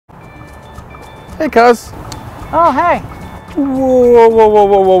Hey, cuz. Oh, hey. Whoa, whoa, whoa,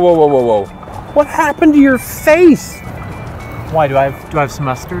 whoa, whoa, whoa, whoa, whoa. What happened to your face? Why, do I have some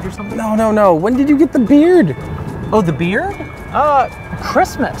mustard or something? No. When did you get the beard? Oh, the beard?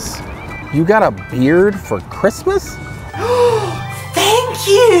 Christmas. You got a beard for Christmas? Thank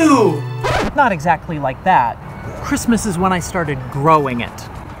you! Not exactly like that. Christmas is when I started growing it.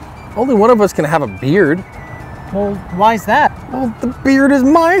 Only one of us can have a beard. Well, why's that? Well, the beard is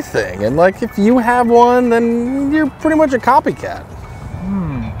my thing, and like if you have one, then you're pretty much a copycat.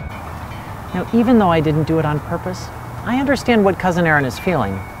 Now, even though I didn't do it on purpose, I understand what Cousin Aaron is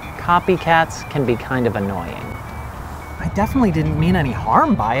feeling. Copycats can be kind of annoying. I definitely didn't mean any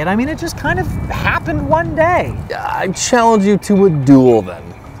harm by it. I mean, it just kind of happened one day. I challenge you to a duel then.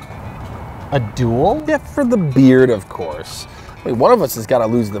 A duel? Yeah, for the beard, of course. I mean, one of us has got to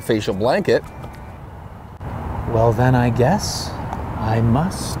lose the facial blanket. Well, then I guess I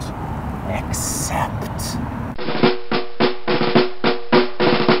must accept.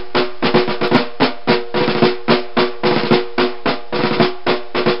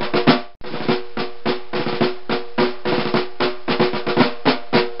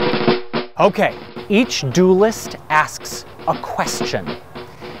 Okay, each duelist asks a question.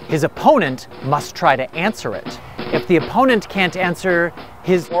 His opponent must try to answer it. If the opponent can't answer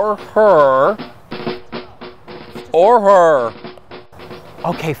his Or her.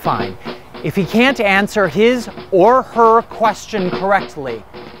 Okay, fine. If he can't answer his or her question correctly,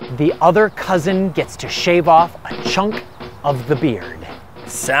 the other cousin gets to shave off a chunk of the beard.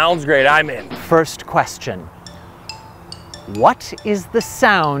 Sounds great, I'm in. First question. What is the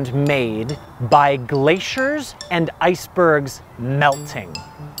sound made by glaciers and icebergs melting?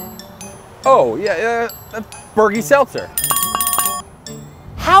 Oh, yeah, Bergie Seltzer.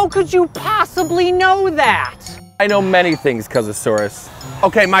 How could you possibly know that? I know many things, Cousosaurus.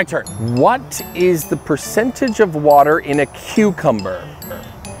 Okay, my turn. What is the percentage of water in a cucumber?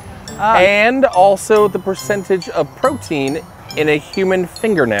 And also the percentage of protein in a human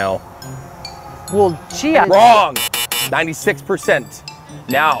fingernail. Well, gee, Wrong! 96%.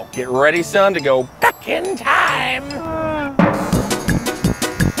 Now, get ready, son, to go back in time.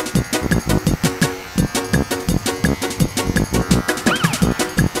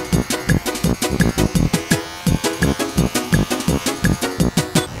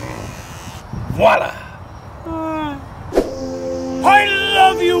 Voila! I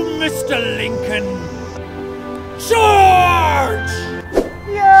love you, Mr. Lincoln! Charge!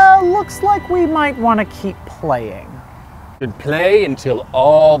 yeah, looks like we might want to keep playing. Should play until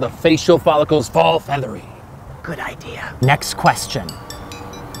all the facial follicles fall feathery. Good idea. Next question.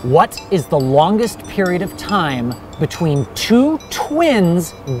 What is the longest period of time between two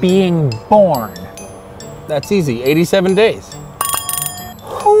twins being born? That's easy, 87 days.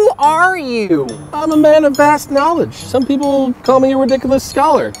 Who are you? I'm a man of vast knowledge. Some people call me a ridiculous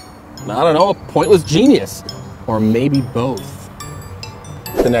scholar. I don't know, a pointless genius. Or maybe both.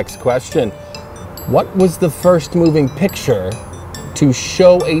 The next question. What was the first moving picture to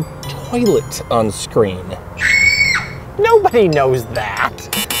show a toilet on screen? Nobody knows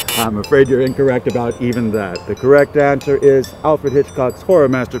that. I'm afraid you're incorrect about even that. The correct answer is Alfred Hitchcock's horror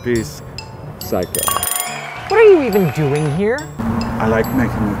masterpiece, Psycho. What are you even doing here? I like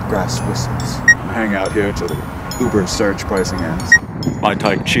making grass whistles. I hang out here till the Uber surge pricing ends. My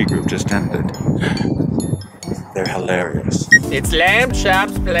Tai Chi group just ended. They're hilarious. It's lamb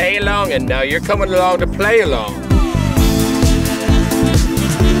chops, play along, and now you're coming along to play along.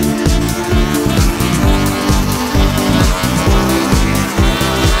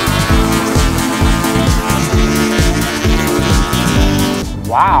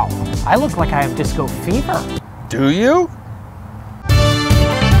 Wow, I look like I have disco fever. Do you?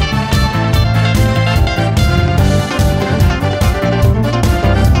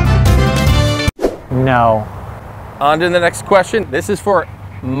 No. On to the next question. This is for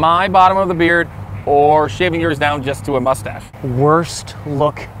my bottom of the beard or shaving yours down just to a mustache. Worst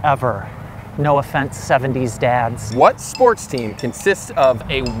look ever. No offense, 70s dads. What sports team consists of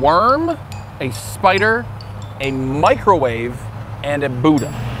a worm, a spider, a microwave, and a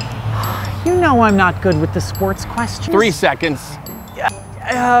Buddha? You know I'm not good with the sports questions. 3 seconds.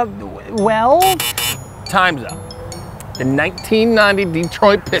 Well? Time's up. The 1990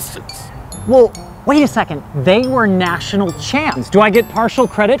 Detroit Pistons. Well, wait a second. They were national champs. Do I get partial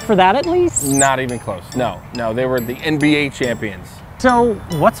credit for that at least? Not even close. No, they were the NBA champions. So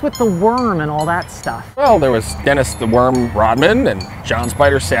what's with the worm and all that stuff? Well, there was Dennis the Worm Rodman and John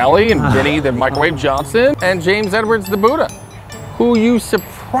Spider Sally and Vinny the Microwave Johnson and James Edwards the Buddha, who you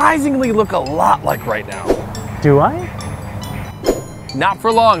surprisingly look a lot like right now. Do I? Not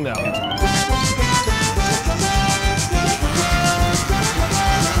for long though.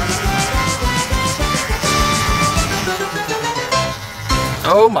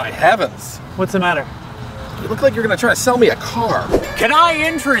 Oh my heavens. What's the matter? You look like you're gonna try to sell me a car. Can I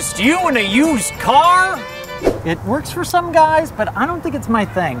interest you in a used car? It works for some guys, but I don't think it's my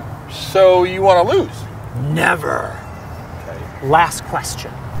thing. So you wanna lose? Never. Last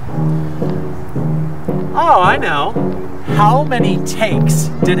question. Oh, I know. How many takes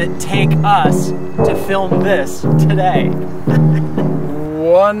did it take us to film this today?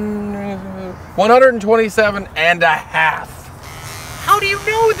 127 and a half. How do you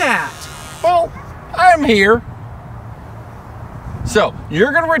know that? Well, I'm here. So,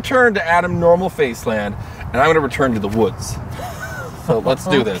 you're gonna return to Adam Normal Faceland, and I'm gonna return to the woods. So let's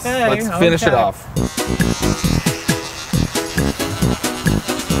do this. Okay, Let's finish it off.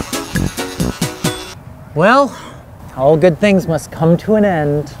 Well, all good things must come to an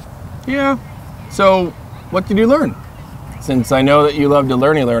end. Yeah. So, what did you learn? Since I know that you love to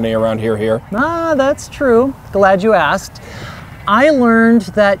learny around here. Ah, that's true. Glad you asked. I learned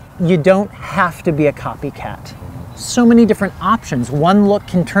that you don't have to be a copycat. So many different options. One look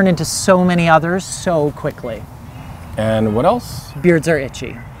can turn into so many others so quickly. And what else? Beards are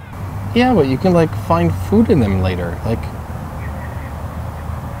itchy. Yeah, but you can like find food in them later. Like,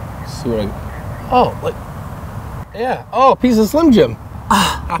 see what oh, like, yeah. Oh, a piece of Slim Jim.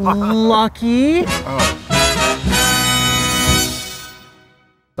 Lucky.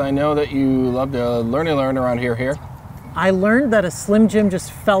 I know that you love to learny around here. I learned that a Slim Jim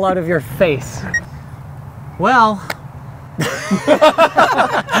just fell out of your face. Well.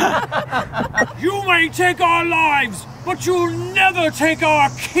 You may take our lives, but you'll never take our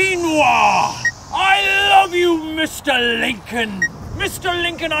quinoa. I love you, Mr. Lincoln. Mr.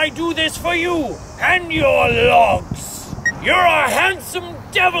 Lincoln, I do this for you and your logs. You're a handsome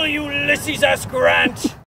devil, Ulysses S. Grant.